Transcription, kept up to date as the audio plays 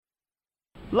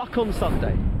Luck on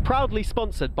Sunday, proudly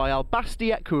sponsored by Al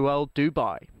Basti Equiworld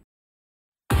Dubai.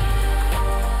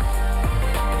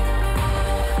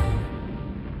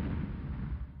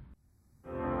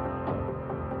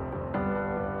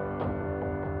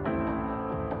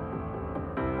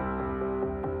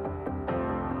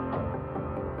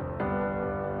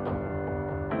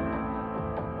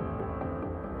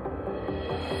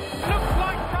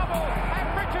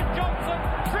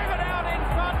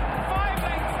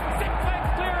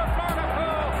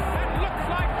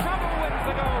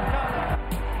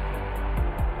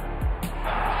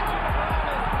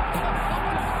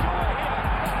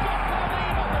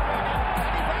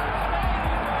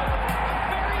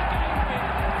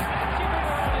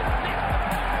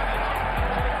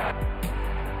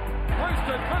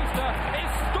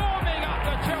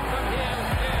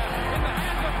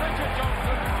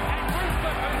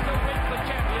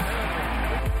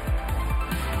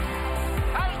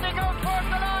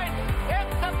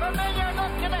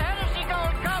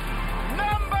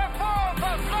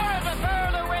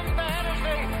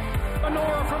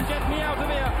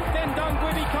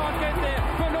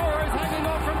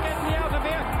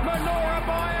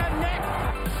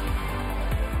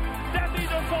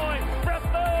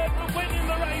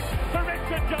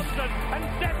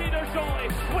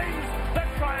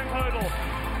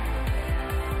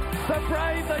 The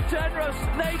brave, the generous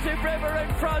Native River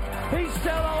in front. He's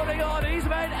still holding on. He's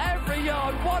made every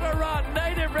yard. What a run.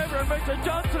 Native River and Richard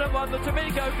Johnson have won the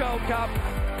Tomico Gold Cup.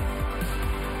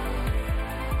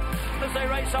 As they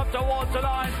race up towards the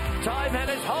line, Time Hill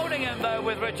is holding him though,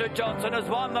 with Richard Johnson has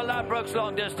won the Ladbrokes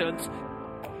long distance.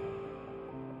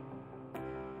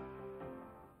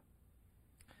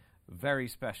 Very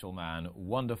special man,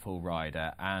 wonderful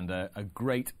rider, and a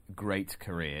great, great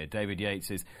career. David Yates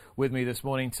is with me this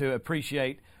morning to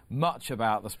appreciate much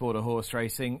about the sport of horse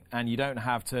racing, and you don't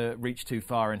have to reach too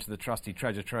far into the trusty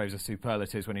treasure troves of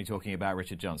superlatives when you're talking about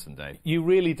Richard Johnson, Dave. You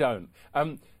really don't.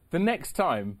 The next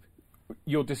time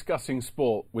you're discussing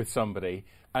sport with somebody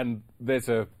and there's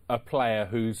a player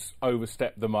who's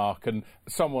overstepped the mark and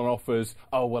someone offers,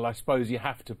 oh, well, I suppose you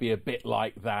have to be a bit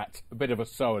like that, a bit of a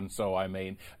so-and-so, I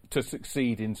mean, to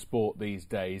succeed in sport these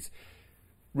days,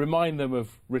 remind them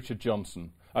of Richard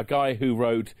Johnson, a guy who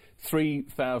rode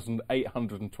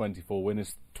 3,824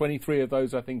 winners, 23 of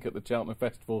those, I think, at the Cheltenham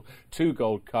Festival, 2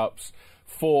 Gold Cups,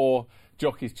 4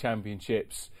 Jockeys'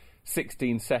 Championships,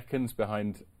 16 seconds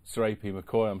behind Sir A.P.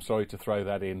 McCoy, I'm sorry to throw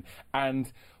that in,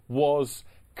 and was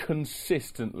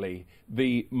consistently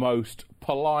the most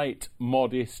polite,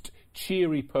 modest,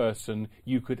 cheery person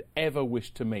you could ever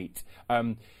wish to meet.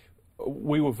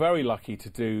 We were very lucky to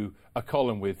do a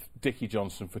column with Dickie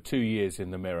Johnson for 2 years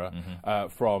in the Mirror,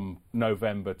 from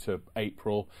November to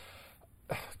April.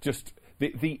 Just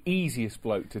the easiest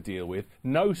bloke to deal with.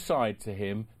 No side to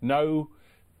him, no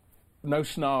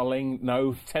snarling,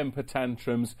 no temper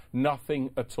tantrums,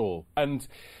 nothing at all. And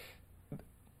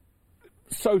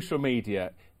social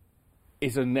media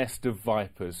is a nest of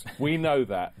vipers. We know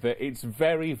that it's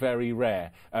very, very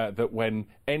rare that when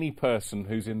any person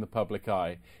who's in the public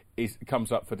eye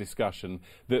comes up for discussion,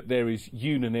 that there is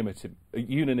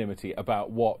unanimity about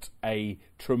what a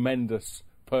tremendous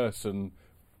person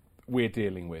we're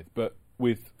dealing with. But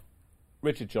with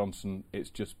Richard Johnson,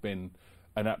 it's just been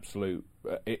an absolute...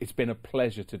 it's been a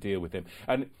pleasure to deal with him.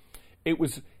 And it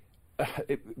was...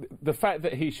 the fact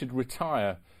that he should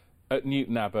retire at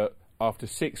Newton Abbot after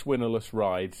 6 winnerless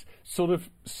rides sort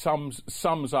of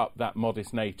sums up that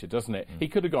modest nature, doesn't it? He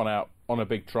could have gone out on a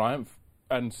big triumph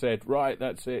and said, right,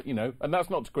 that's it, you know, and that's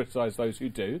not to criticise those who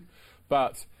do,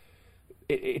 but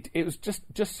it was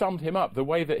just summed him up. The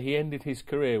way that he ended his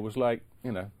career was like,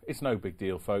 you know, it's no big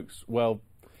deal, folks. Well,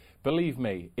 believe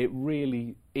me, it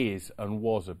really is and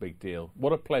was a big deal.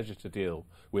 What a pleasure to deal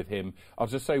with him. I'll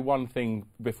just say one thing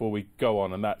before we go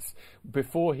on, and that's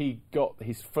before he got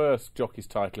his first jockey's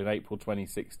title in April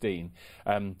 2016,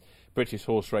 British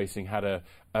Horse Racing had a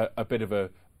bit of a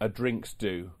drinks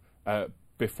do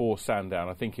before Sandown.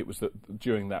 I think it was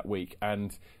during that week,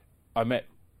 and I met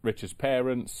Richard's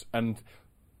parents, and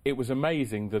it was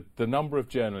amazing the number of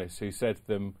journalists who said to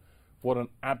them, what an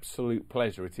absolute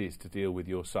pleasure it is to deal with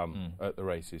your son at the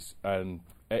races. And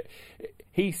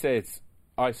he says,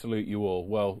 I salute you all.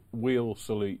 Well, we'll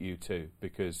salute you too,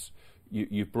 because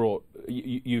you've brought...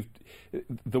 you've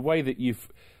the way that you've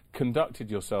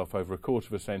conducted yourself over a quarter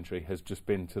of a century has just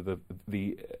been to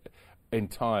the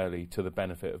entirely to the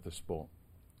benefit of the sport.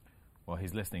 Well,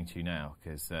 he's listening to you now,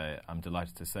 because I'm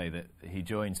delighted to say that he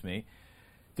joins me.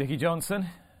 Dickie Johnson,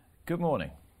 good morning.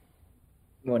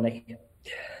 Morning.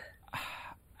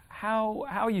 How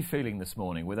are you feeling this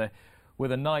morning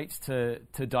with a night to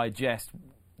digest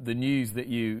the news that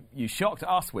you shocked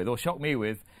us with, or shocked me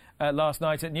with, last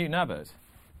night at Newton Abbot.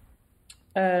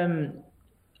 I'm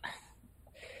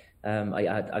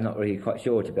not really quite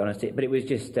sure, to be honest, but it was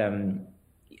just in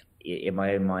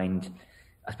my own mind,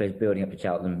 I suppose, building up to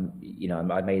Cheltenham. You know,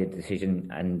 I made a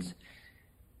decision, and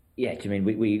yeah, I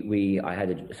mean, I had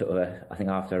a sort of I think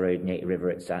after I rode Native River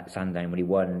at Sandown when he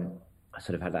won, I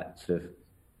sort of had that sort of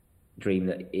dream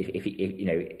that if you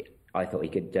know, I thought he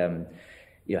could.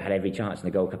 You know, had every chance in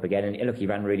the Gold Cup again, and look, he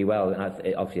ran really well. And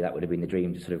obviously, that would have been the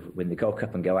dream to sort of win the Gold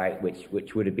Cup and go out, which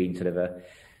would have been sort of a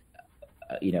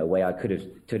way I could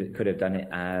have done it.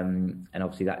 And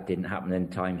obviously, that didn't happen.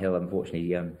 And Time Hill,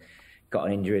 unfortunately, got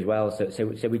an injury as well. So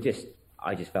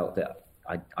I just felt that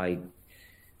I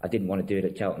didn't want to do it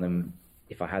at Cheltenham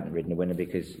if I hadn't ridden a winner,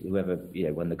 because whoever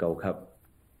won the Gold Cup,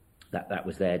 that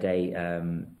was their day.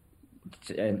 And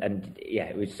yeah,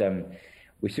 it was.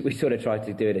 We sort of tried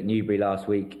to do it at Newbury last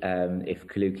week. If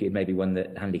Kaluki had maybe won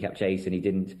the handicap chase, and he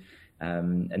didn't.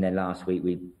 And then last week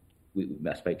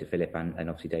I spoke to Philip and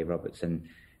obviously Dave Roberts, and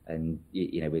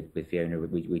with Fiona,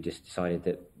 we just decided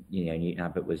that Newton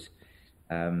Abbot was,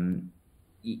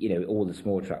 all the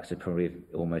small tracks are probably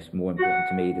almost more important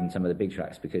to me than some of the big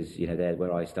tracks, because they're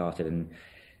where I started, and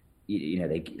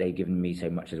they've given me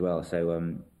so much as well.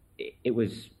 So it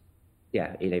was,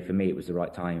 for me it was the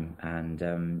right time,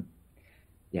 and.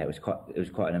 Yeah, it was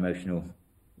quite an emotional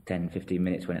 10-15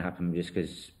 minutes when it happened, just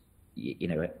because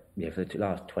for the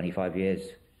last 25 years,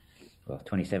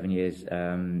 27 years,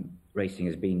 racing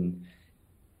has been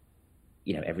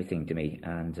everything to me,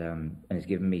 and it's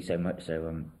given me so much.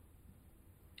 So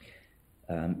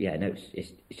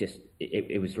it's just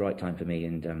it was the right time for me,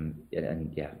 and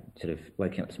yeah, sort of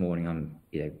waking up this morning, I'm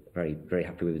very, very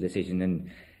happy with the decision,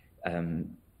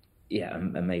 and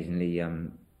amazingly.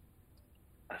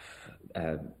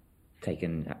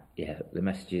 Taken the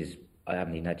messages. I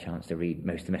haven't even had a chance to read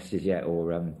most of the messages yet,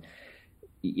 or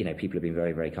people have been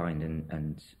very, very kind,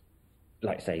 and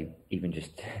like I say, even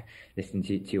just listening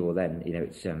to you all then,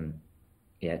 it's to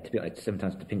be honest,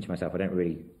 sometimes to pinch myself,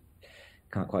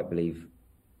 can't quite believe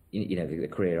the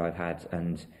career I've had,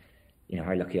 and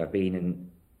how lucky I've been,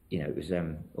 and it was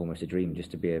almost a dream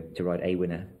just to ride a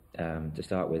winner to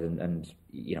start with, and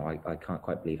I can't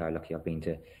quite believe how lucky I've been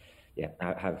to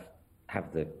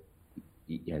have the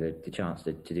the chance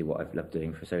to do what I've loved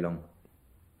doing for so long.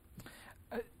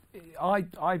 I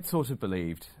sort of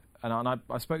believed, and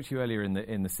I spoke to you earlier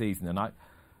in the season, and I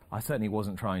certainly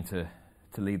wasn't trying to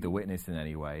lead the witness in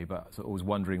any way, but I was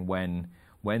wondering when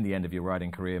the end of your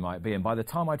riding career might be. And by the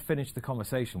time I'd finished the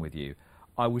conversation with you,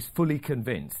 I was fully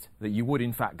convinced that you would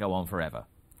in fact go on forever.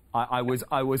 I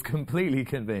was completely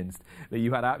convinced that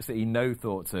you had absolutely no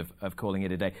thoughts of calling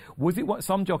it a day. Was it what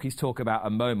some jockeys talk about, a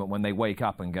moment when they wake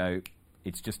up and go,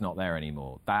 it's just not there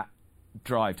anymore? That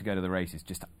drive to go to the races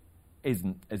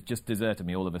has just deserted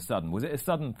me all of a sudden. Was it a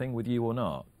sudden thing with you or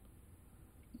not?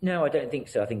 No, I don't think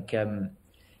so. I think,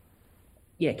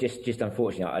 just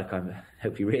unfortunately, I'm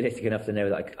hopefully realistic enough to know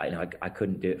that I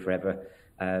couldn't do it forever.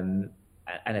 And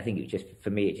I think it was just, for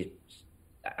me, it just,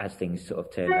 as things sort of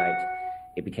turned out,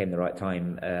 it became the right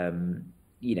time.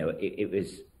 It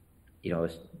was, I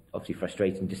was obviously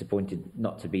frustrated and disappointed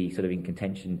not to be sort of in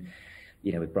contention,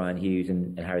 with Brian Hughes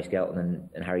and Harry Skelton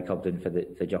and Harry Cobden for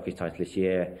the jockey's title this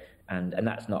year. And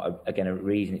that's not, a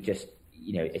reason. It just,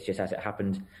 it's just as it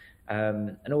happened.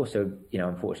 And also,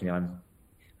 unfortunately, I'm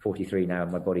 43 now,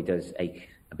 and my body does ache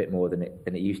a bit more than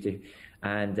it used to.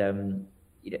 And,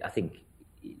 I think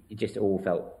it just all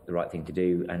felt the right thing to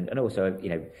do. And also,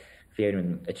 Fiona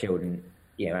and the children,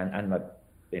 and my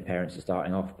parents are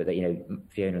starting off, but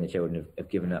Fiona and the children have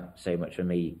given up so much for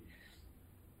me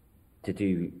to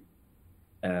do,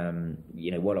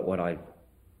 what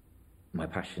my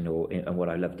passion and what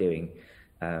I love doing.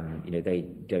 They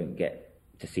don't get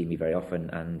to see me very often,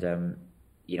 and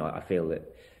I feel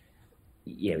that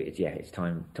it's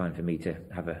time for me to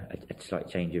have a slight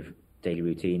change of daily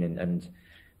routine, and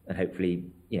hopefully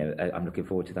I'm looking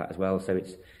forward to that as well. So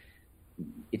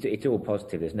it's all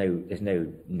positive. There's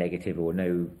no negative or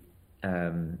no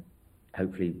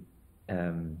hopefully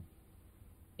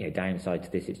downside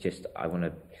to this. It's just I want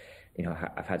to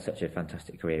I've had such a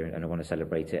fantastic career, and I want to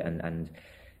celebrate it and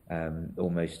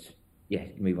almost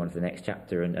move on to the next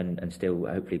chapter, and still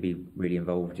hopefully be really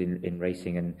involved in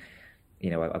racing. And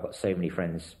I've got so many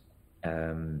friends,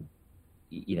 whether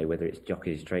it's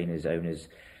jockeys, trainers, owners,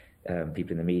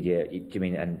 people in the media,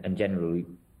 and generally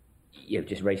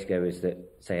just race goers that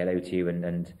say hello to you,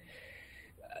 and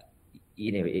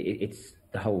it's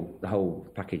the whole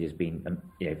package has been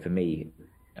for me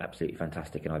absolutely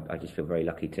fantastic, and I just feel very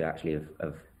lucky to actually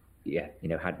have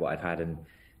had what I've had, and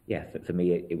yeah, for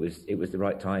me, it was the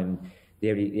right time.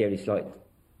 The only slight,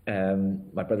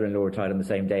 my brother-in-law retired on the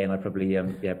same day, and I probably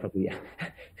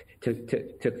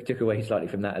took away slightly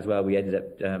from that as well. We ended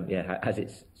up, as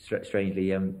it's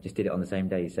strangely, just did it on the same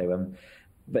day. So,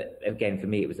 but again, for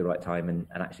me, it was the right time, and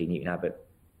actually Newton Abbot,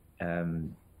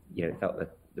 it felt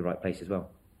the right place as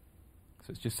well. So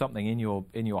it's just something in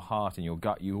your heart, in your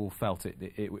gut. You all felt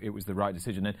it was the right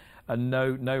decision, and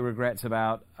no regrets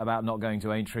about not going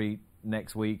to Aintree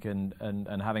next week and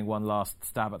having one last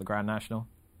stab at the Grand National.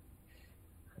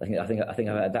 I think I've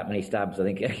had that many stabs. I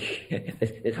think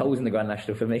there's holes in the Grand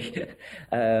National for me.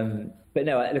 But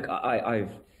no, look, I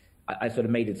sort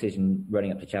of made a decision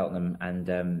running up to Cheltenham,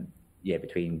 and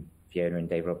between Fiona and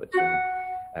Dave Roberts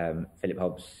and Philip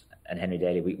Hobbs and Henry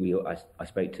Daly, I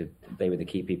spoke to. They were the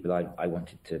key people I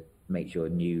wanted to make sure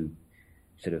knew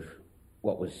sort of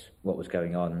what was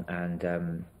going on, and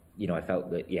I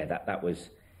felt that that was,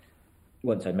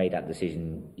 once I made that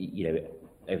decision,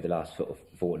 over the last sort of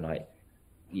fortnight,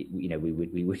 we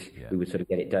would sort of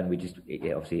get it done. We just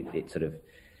obviously it sort of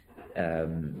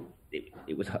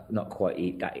it was not quite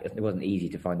it wasn't easy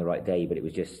to find the right day, but it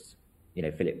was just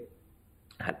Philip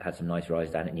had some nice rides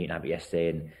down at Newton Abbot yesterday,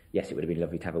 and yes, it would have been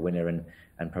lovely to have a winner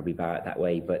and probably Barrett that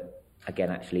way. But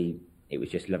again, actually, it was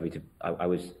just lovely to. I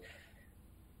was,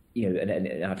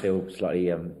 and I feel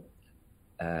slightly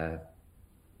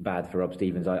bad for Rob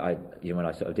Stevens. When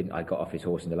I sort of I got off his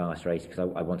horse in the last race because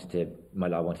I wanted my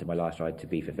last ride to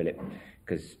be for Philip,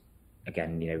 because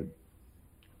again,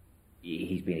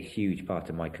 he's been a huge part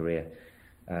of my career.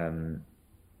 To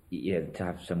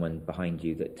have someone behind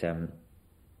you that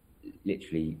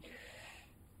literally,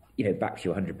 backs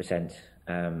you 100%,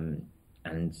 and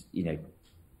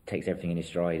takes everything in his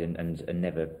stride and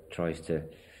never tries to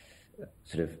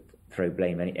sort of throw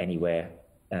blame anywhere.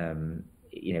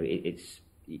 It's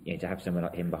to have someone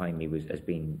like him behind me has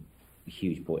been a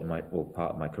huge part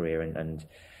of my career, and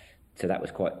so that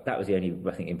was the only,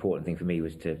 I think, important thing for me,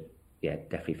 was to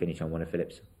definitely finish on one of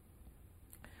Philip's.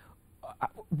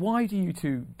 Why do you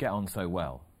two get on so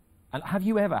well? And have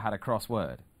you ever had a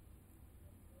crossword?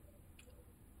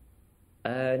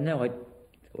 No,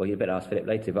 you better ask Philip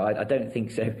later, but I don't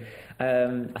think so.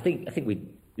 I think we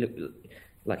look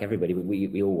like everybody.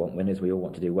 We all want winners. We all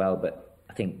want to do well, but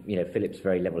I think Philip's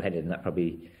very level-headed, and that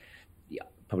probably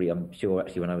I'm sure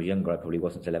actually when I was younger I probably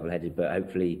wasn't so level-headed, but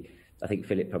hopefully I think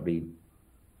Philip probably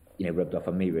rubbed off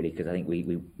on me really, because I think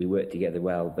we worked together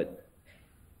well, but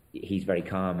he's very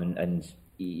calm and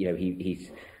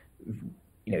he's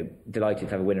delighted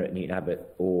to have a winner at Newton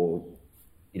Abbot, or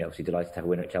obviously delighted to have a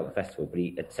winner at Cheltenham Festival, but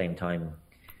at the same time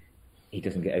he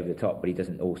doesn't get over the top, but he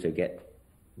doesn't also get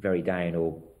very down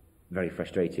or very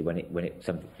frustrated when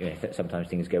sometimes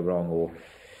things go wrong, or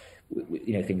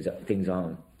things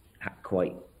aren't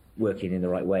quite working in the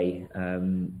right way,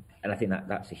 and I think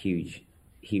that's a huge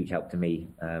help to me,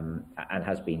 and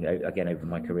has been again over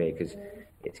my career, because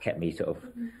it's kept me sort of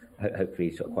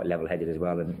hopefully sort of quite level-headed as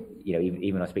well. And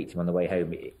even when I speak to him on the way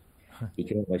home, he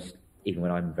can almost, even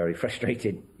when I'm very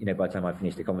frustrated, by the time I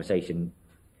finish the conversation,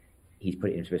 he's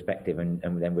put it into perspective, and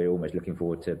then we're almost looking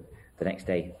forward to the next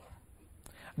day.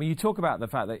 I mean, you talk about the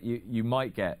fact that you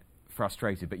might get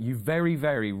frustrated, but you very,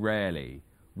 very rarely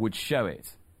would show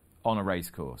it on a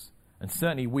racecourse. And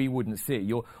certainly we wouldn't see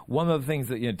it. One of the things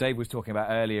that Dave was talking about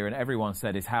earlier, and everyone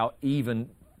said, is how even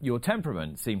your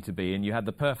temperament seemed to be, and you had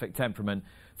the perfect temperament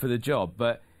for the job.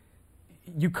 But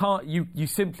you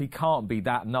simply can't be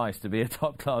that nice to be a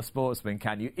top-class sportsman,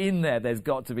 can you? In there's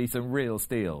got to be some real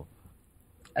steel.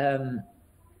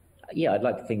 Yeah, I'd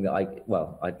like to think that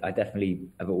I definitely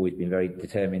have always been very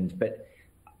determined, but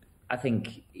I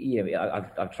think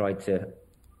I've tried to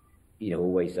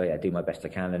always do my best I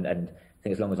can, and I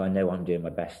think as long as I know I'm doing my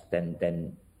best, then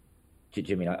do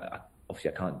you mean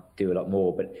obviously I can't do a lot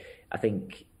more, but I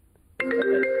think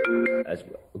as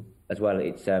well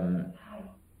it's I'm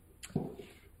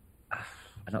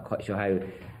not quite sure how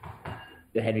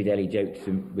Henry Daly joked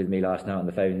with me last night on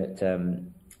the phone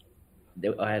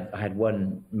that I had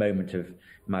one moment of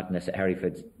madness at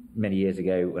Hereford many years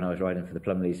ago when I was riding for the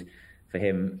Plumleys for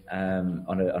him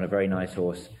on a very nice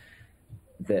horse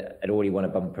that had already won a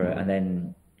bumper, and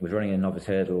then was running a novice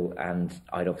hurdle, and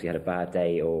I'd obviously had a bad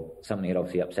day, or something had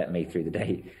obviously upset me through the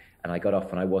day, and I got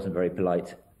off and I wasn't very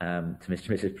polite to Mr.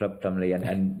 and Mrs. Plumley,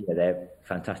 and they're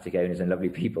fantastic owners and lovely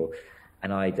people,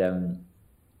 and I don't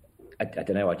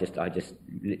know, I just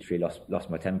literally lost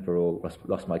my temper, or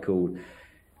lost my cool.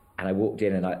 And I walked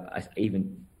in, and I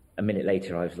even a minute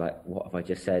later, I was like, "What have I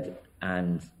just said?"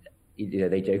 And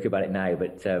they joke about it now,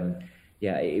 but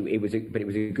it was a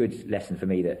good lesson for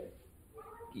me that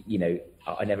you know,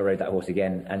 I never rode that horse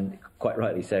again, and quite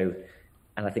rightly so.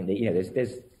 And I think that, you know,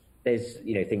 there's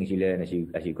you know, things you learn as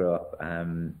you grow up.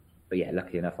 But yeah,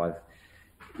 luckily enough, I've,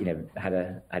 you know,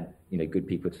 had you know, good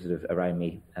people to sort of around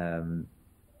me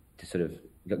to sort of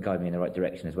guide me in the right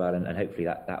direction as well, and hopefully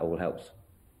that all helps.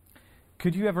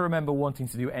 Could you ever remember wanting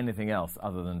to do anything else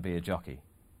other than be a jockey?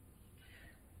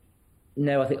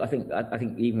 No, I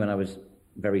think even when I was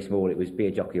very small, it was be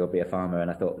a jockey or be a farmer,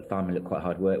 and I thought farming looked quite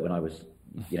hard work when I was,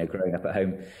 you know, growing up at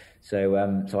home. So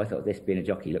I thought this being a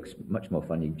jockey looks much more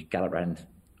fun. You gallop around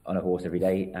on a horse every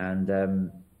day,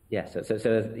 and yeah, so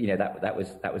you know, that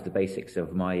was the basics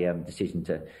of my decision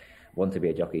to want to be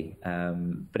a jockey.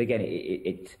 But again,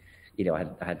 it you know, I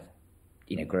had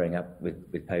you know, growing up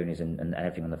with ponies and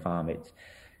everything on the farm,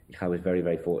 I was very,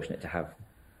 very fortunate to have,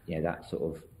 you know, that sort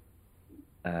of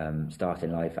start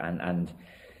in life. And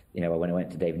you know, when I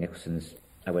went to David Nicholson's,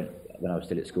 I went when I was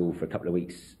still at school for a couple of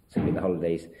weeks, so in the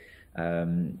holidays,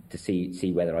 to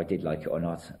see whether I did like it or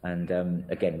not. And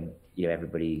again, you know,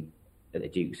 everybody at the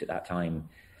Dukes at that time,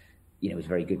 you know, was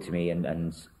very good to me,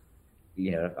 and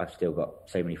you know, I've still got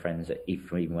so many friends that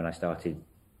even when I started,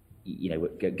 you know,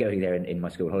 going there in my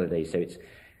school holidays. So it's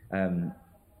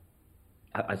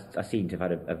I seem to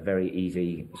have had a very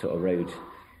easy sort of road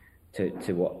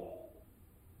to what,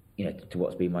 you know, to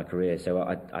what's been my career. So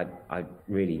I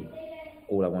really,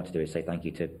 all I want to do is say thank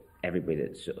you to everybody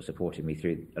that sort of supported me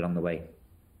along the way.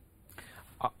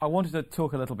 I wanted to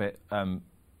talk a little bit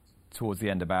towards the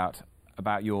end about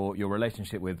your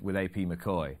relationship with AP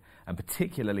McCoy, and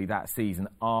particularly that season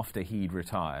after he'd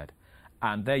retired.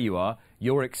 And there you are,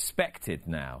 you're expected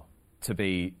now to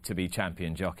be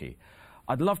champion jockey.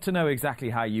 I'd love to know exactly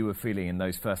how you were feeling in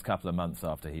those first couple of months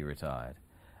after he retired.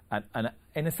 And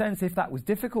in a sense, if that was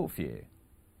difficult for you.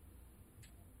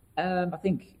 I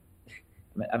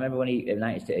remember when he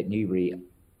announced it at Newbury,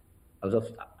 I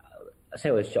was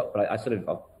shocked, but I sort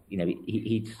of, you know,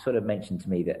 he sort of mentioned to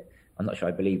me that, I'm not sure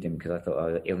I believed him, because I thought,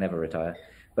 oh, he'll never retire.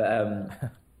 But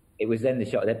it was then the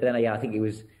shock. But then, yeah, I think it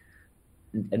was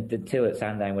until at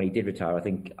Sandown when he did retire. I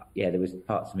think, yeah, there was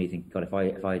parts of me thinking, God, if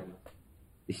I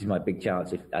this is my big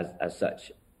chance as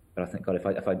such. But I think, God, if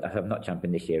I'm not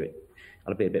champion this year,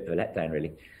 I'll be a bit of a letdown,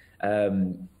 really.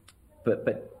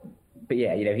 But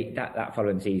yeah, you know, that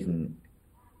following season,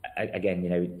 again, you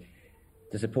know,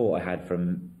 the support I had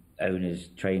from owners,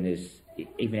 trainers,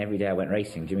 even every day I went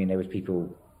racing. Do you mean there was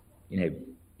people, you know,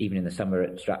 even in the summer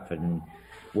at Stratford and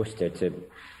Worcester to,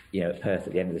 you know, at Perth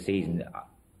at the end of the season,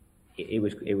 it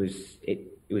was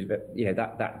you know,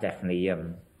 that definitely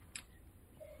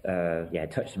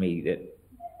touched me, that,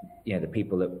 you know, the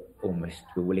people that almost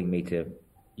were willing me to,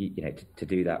 you know, to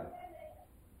do that.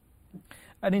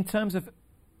 And in terms of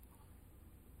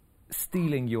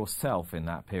steeling yourself in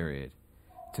that period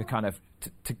to kind of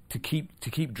to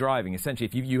keep driving, essentially,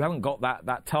 if you haven't got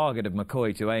that target of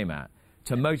McCoy to aim at,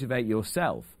 to motivate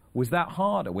yourself, was that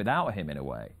harder without him in a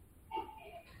way?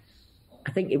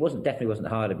 I think it definitely wasn't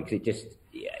harder, because it just,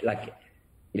 like,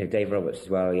 you know, Dave Roberts as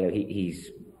well, you know,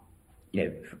 he's, you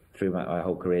know, through my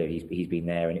whole career, he's been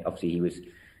there, and obviously he was,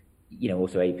 you know,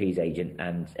 also AP's agent,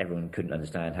 and everyone couldn't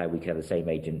understand how we could have the same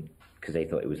agent, because they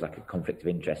thought it was like a conflict of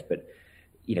interest. But,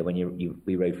 you know, when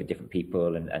we rode for different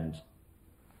people, and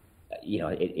you know,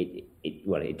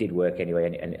 it did work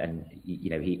anyway, and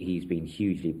you know, he's been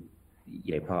hugely,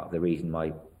 you know, part of the reason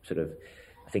my sort of,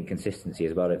 I think, consistency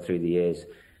as well through the years.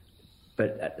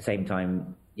 But at the same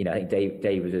time, you know, I think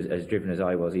Dave was as driven as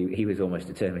I was. He was almost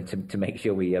determined to make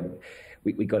sure we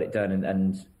got it done,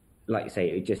 and like you say,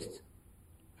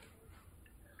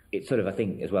 it sort of, I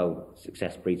think as well,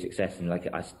 success breeds success. And like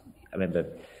I remember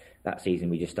that season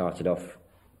we just started off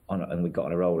and we got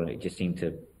on a roll, and it just seemed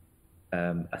to,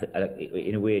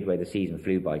 in a weird way, the season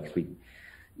flew by, because we,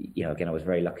 you know, again, I was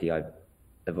very lucky. I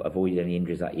avoided any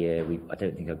injuries that year. I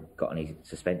don't think I got any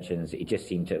suspensions. It just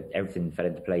seemed to, everything fell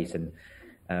into place, and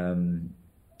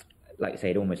like I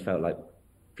say, it almost felt like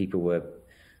people were,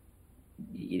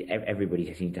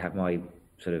 everybody seemed to have my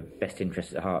sort of best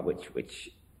interests at heart, which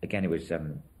again, it was,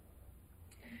 you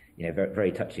know, very,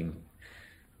 very touching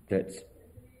that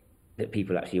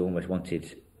people actually almost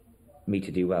wanted me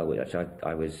to do well, which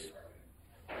I was,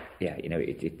 yeah, you know,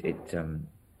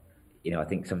 you know, I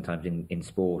think sometimes in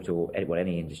sport or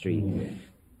any industry,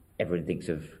 everyone thinks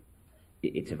of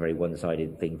it's a very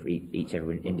one-sided thing for each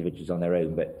individuals on their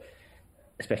own. But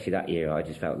especially that year, I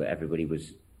just felt that everybody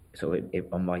was sort of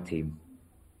on my team.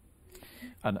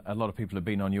 And a lot of people have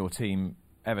been on your team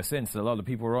ever since. A lot of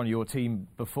people were on your team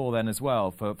before then as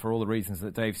well, for all the reasons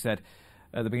that Dave said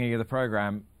at the beginning of the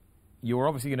programme. You're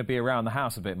obviously going to be around the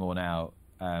house a bit more now,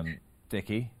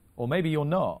 Dickie, or maybe you're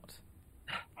not.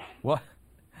 What?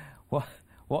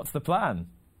 What's the plan?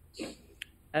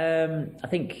 I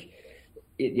think,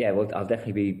 I'll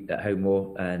definitely be at home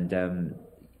more, and I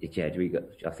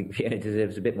think Fiona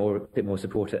deserves a bit more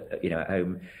support at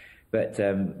home. But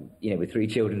with 3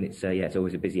 children, it's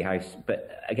always a busy house. But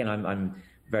again, I'm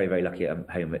very, very lucky. I'm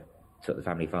home at sort of the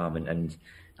family farm, and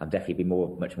I'll definitely be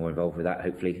much more involved with that.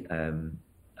 Hopefully,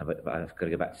 I've got to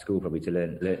go back to school probably to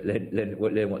learn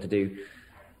what to do.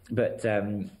 But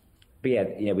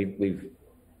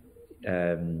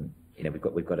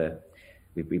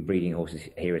we've been breeding horses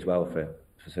here as well for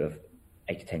sort of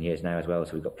 8 to 10 years now as well.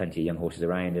 So we've got plenty of young horses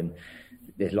around, and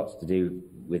there's lots to do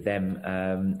with them.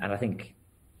 And I think,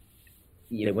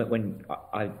 when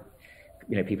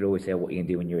people always say, "Oh, what are you going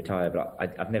to do when you retire?" But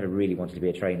I've never really wanted to be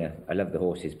a trainer. I love the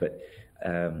horses, but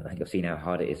I think I've seen how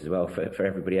hard it is as well for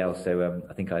everybody else. So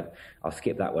I think I'll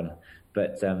skip that one.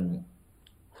 But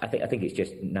I think it's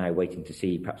just now waiting to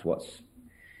see perhaps what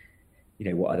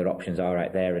other options are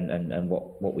out there, and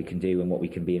what we can do and what we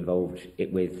can be involved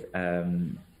with.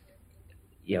 I've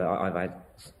had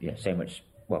so much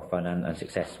fun and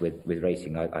success with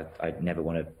racing. I never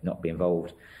want to not be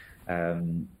involved,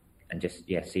 and just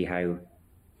see how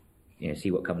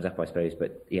see what comes up, I suppose.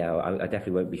 But I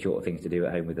definitely won't be short of things to do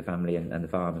at home with the family and the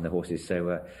farm and the horses.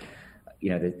 So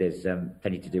there's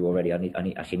plenty to do already. I need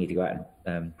to go out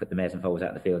and put the mares and foals out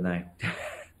in the field now.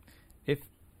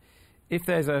 If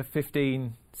there's a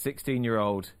 15,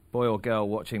 16-year-old boy or girl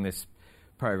watching this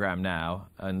programme now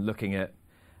and looking at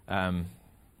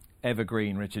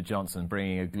evergreen Richard Johnson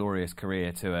bringing a glorious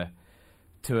career to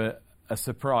a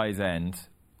surprise end,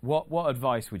 what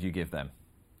advice would you give them?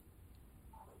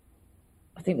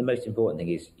 I think the most important thing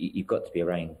is you've got to be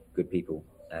around good people.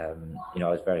 I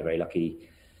was very, very lucky,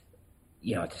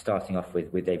 starting off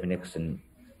with David Nicholson.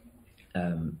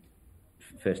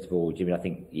 First of all, Jimmy, I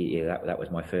think that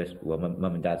was my first, my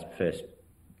mum and dad's first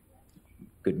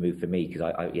good move for me, because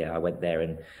I went there,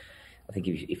 and I think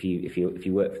if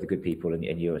you work for the good people and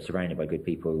you're surrounded by good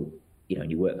people,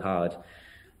 and you work hard,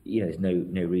 there's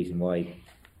no reason why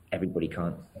everybody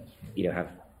can't,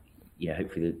 have,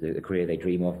 hopefully the career they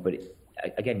dream of. But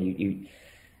again,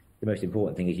 the most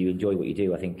important thing is you enjoy what you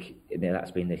do. I think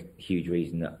that's been the huge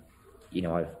reason that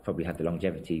I've probably had the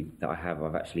longevity that I have.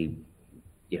 I've actually,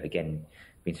 again,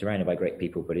 been surrounded by great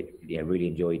people, but really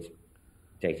enjoyed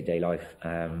day-to-day life,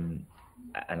 and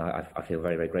I feel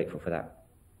very, very grateful for that.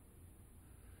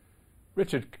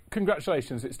 Richard,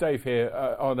 congratulations. It's Dave here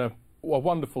on a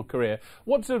wonderful career.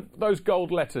 What do those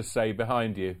gold letters say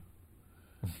behind you?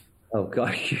 Oh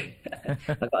gosh, I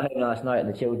got home last night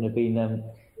and the children have been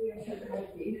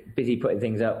busy putting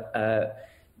things up.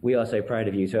 We are so proud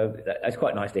of you. So that's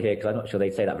quite nice to hear, because I'm not sure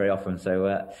they'd say that very often.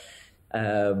 So,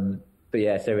 but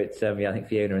yeah, so it's I think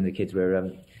Fiona and the kids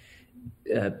were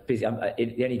busy.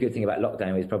 The only good thing about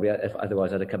lockdown is probably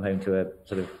otherwise I'd have come home to a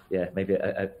sort of maybe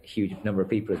a huge number of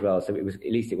people as well. So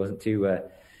at least it wasn't too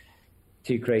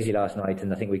crazy last night,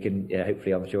 and I think we can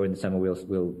hopefully, I'm sure in the summer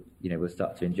we'll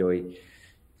start to enjoy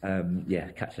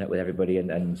catching up with everybody,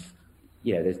 and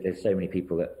there's so many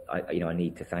people that I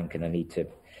need to thank and I need to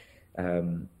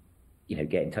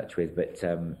get in touch with. But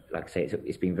like I say,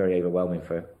 it's been very overwhelming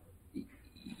for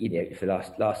the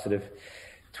last sort of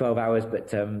 12 hours.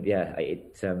 But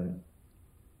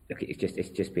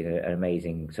it's just been an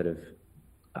amazing sort of.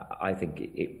 I think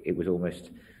it was almost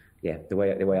the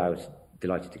way I was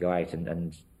delighted to go out,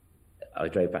 and I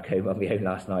drove back home on my own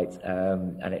last night,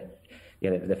 and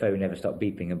the phone never stopped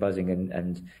beeping and buzzing,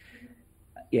 and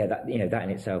that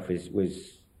in itself was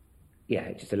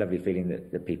just a lovely feeling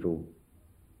that people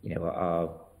are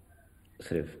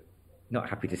sort of not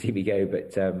happy to see me go,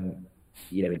 but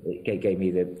it gave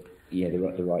me the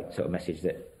right sort of message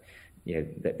that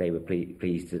that they were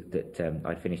pleased that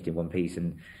I'd finished in one piece,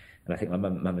 and I think my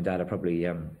mum and dad are probably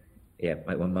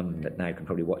my mum now can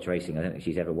probably watch racing. I don't think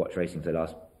she's ever watched racing for the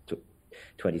last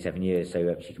 27 years,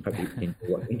 so she can probably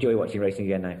enjoy watching racing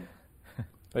again now.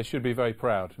 They should be very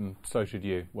proud, and so should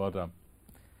you. Well done.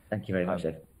 Thank you very much,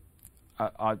 Dave.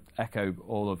 I echo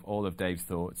all of Dave's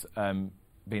thoughts. Been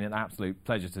an absolute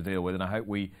pleasure to deal with, and I hope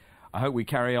we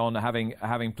carry on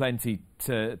having plenty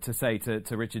to say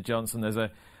to Richard Johnson as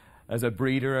a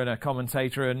breeder and a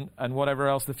commentator and whatever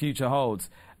else the future holds.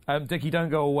 Dickie, don't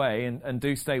go away, and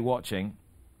do stay watching,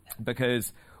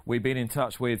 because we've been in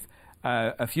touch with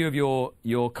a few of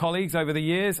your colleagues over the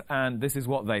years, and this is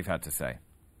what they've had to say.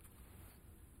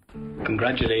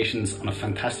 Congratulations on a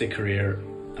fantastic career,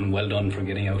 and well done for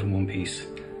getting out in one piece.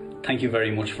 Thank you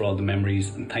very much for all the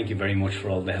memories, and thank you very much for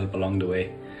all the help along the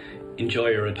way. Enjoy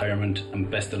your retirement, and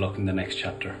best of luck in the next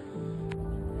chapter.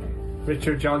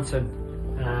 Richard Johnson,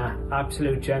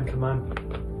 absolute gentleman,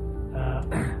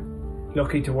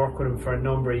 lucky to work with him for a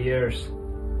number of years,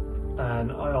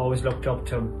 and I always looked up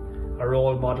to him, a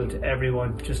role model to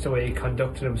everyone, just the way he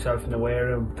conducted himself in the weigh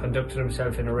room, conducted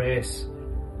himself in a race.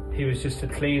 He was just the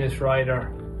cleanest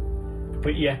rider,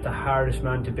 but yet the hardest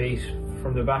man to beat.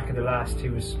 From the back of the last, he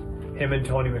was him and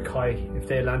Tony McKay. If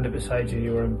they landed beside you,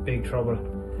 you were in big trouble.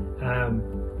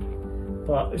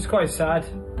 But it's quite sad.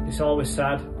 It's always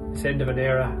sad. It's the end of an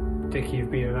era. Dickie,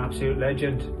 you've been an absolute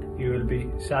legend. You will be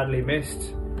sadly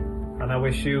missed, and I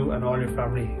wish you and all your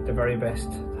family the very best.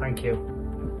 Thank you.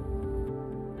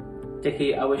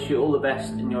 Dickie, I wish you all the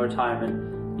best in your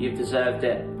retirement. You've deserved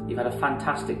it. You've had a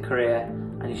fantastic career,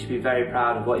 and you should be very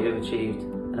proud of what you've achieved,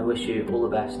 and I wish you all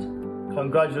the best.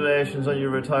 Congratulations on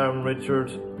your retirement,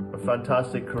 Richard. A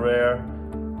fantastic career,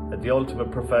 the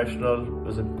ultimate professional.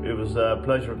 It was a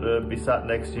pleasure to be sat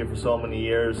next to you for so many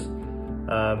years.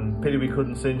 Pity we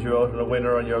couldn't send you out on a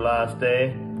winner on your last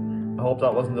day. I hope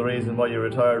that wasn't the reason why you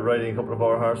retired riding a couple of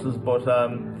our horses, but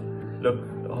look,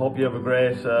 I hope you have a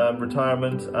great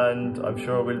retirement, and I'm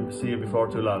sure we'll see you before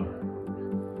too long.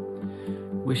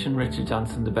 Wishing Richard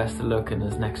Johnson the best of luck in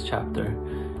his next chapter.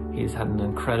 He's had an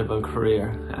incredible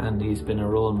career, and he's been a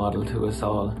role model to us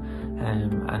all,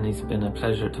 and it's been a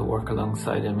pleasure to work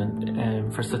alongside him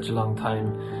and for such a long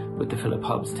time with the Philip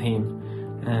Hobbs team.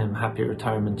 Happy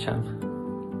retirement, champ.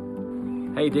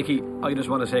 Hey Dickie, I just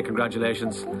want to say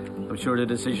congratulations. I'm sure the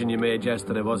decision you made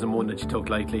yesterday wasn't one that you took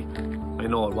lightly. I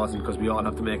know it wasn't, because we all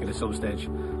have to make it at some stage.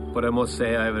 But I must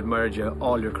say I've admired you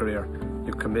all your career.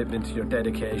 Your commitment, your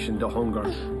dedication, the hunger,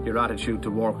 your attitude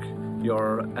to work,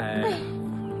 your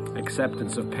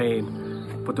acceptance of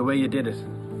pain. But the way you did it,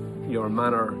 your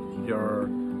manner, your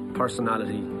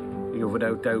personality, you've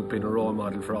without doubt been a role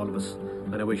model for all of us.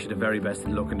 And I wish you the very best of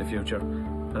luck in the future.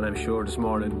 And I'm sure this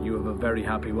morning you have a very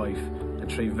happy wife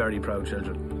and 3 very proud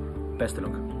children. Best of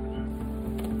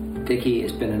luck. Dickie,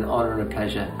 it's been an honour and a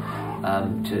pleasure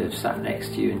to have sat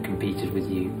next to you and competed with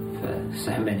you for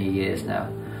so many years now.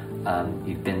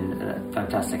 You've been a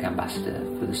fantastic ambassador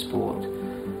for the sport,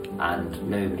 and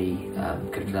nobody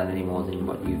could have done any more than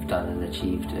what you've done and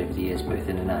achieved over the years, both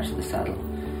in and out of the saddle.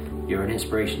 You're an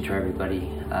inspiration to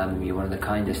everybody. You're one of the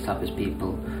kindest, toughest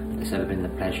people that's ever been the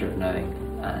pleasure of knowing,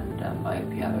 and I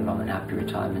hope you have a long and happy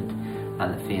retirement,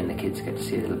 and that Fee and the kids get to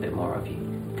see a little bit more of you.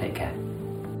 Take care.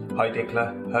 Hi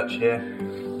Dickler, Hutch here.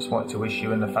 Just wanted to wish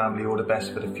you and the family all the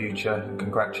best for the future, and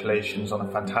congratulations on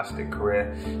a fantastic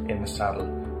career in the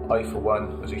saddle. I, for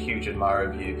one, was a huge admirer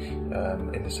of you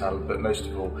in the saddle, but most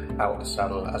of all, out the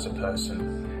saddle as a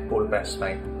person. All the best,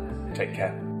 mate. Take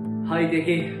care. Hi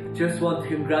Dickie, just want to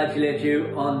congratulate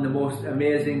you on the most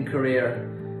amazing career.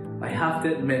 I have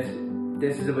to admit,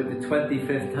 this is about the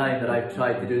 25th time that I've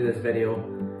tried to do this video.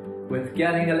 With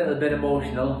getting a little bit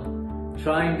emotional,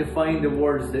 trying to find the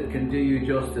words that can do you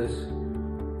justice,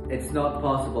 it's not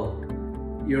possible.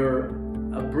 You're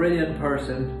a brilliant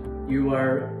person. You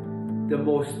are the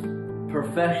most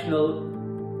professional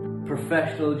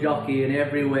jockey in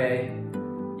every way.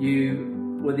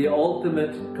 You were the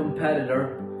ultimate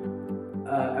competitor,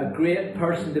 a great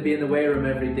person to be in the weigh room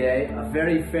every day, a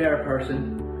very fair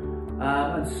person,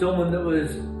 and someone that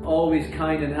was always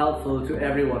kind and helpful to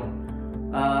everyone.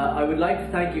 I would like to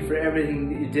thank you for everything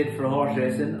that you did for horse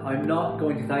racing. I'm not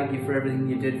going to thank you for everything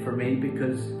you did for me,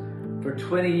 because for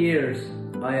 20 years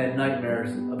I had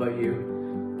nightmares about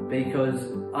you,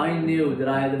 because I knew that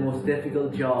I had the most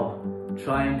difficult job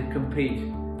trying to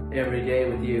compete every day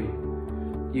with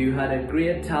you. You had a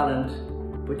great talent,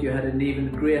 but you had an even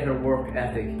greater work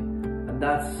ethic, and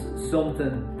that's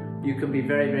something you can be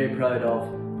very, very proud of.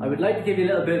 I would like to give you a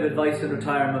little bit of advice on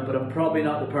retirement, but I'm probably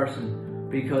not the person,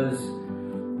 because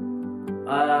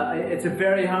it's a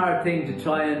very hard thing to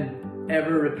try and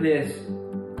ever replace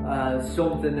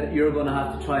something that you're going to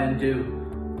have to try and do,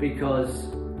 because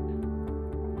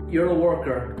you're a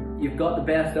worker. You've got the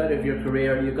best out of your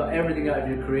career. You've got everything out of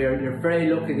your career. You're very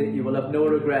lucky that you will have no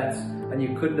regrets, and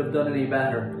you couldn't have done any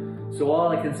better. So all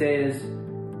I can say is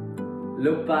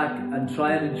look back and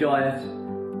try and enjoy it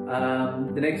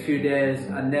the next few days,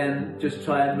 and then just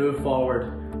try and move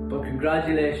forward. But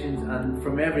congratulations, and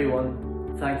from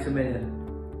everyone, thanks a million.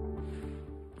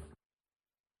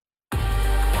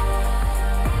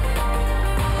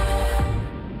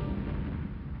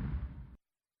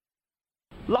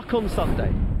 Luck on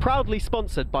Sunday, proudly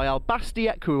sponsored by Al Basti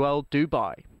Equiworld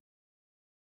Dubai.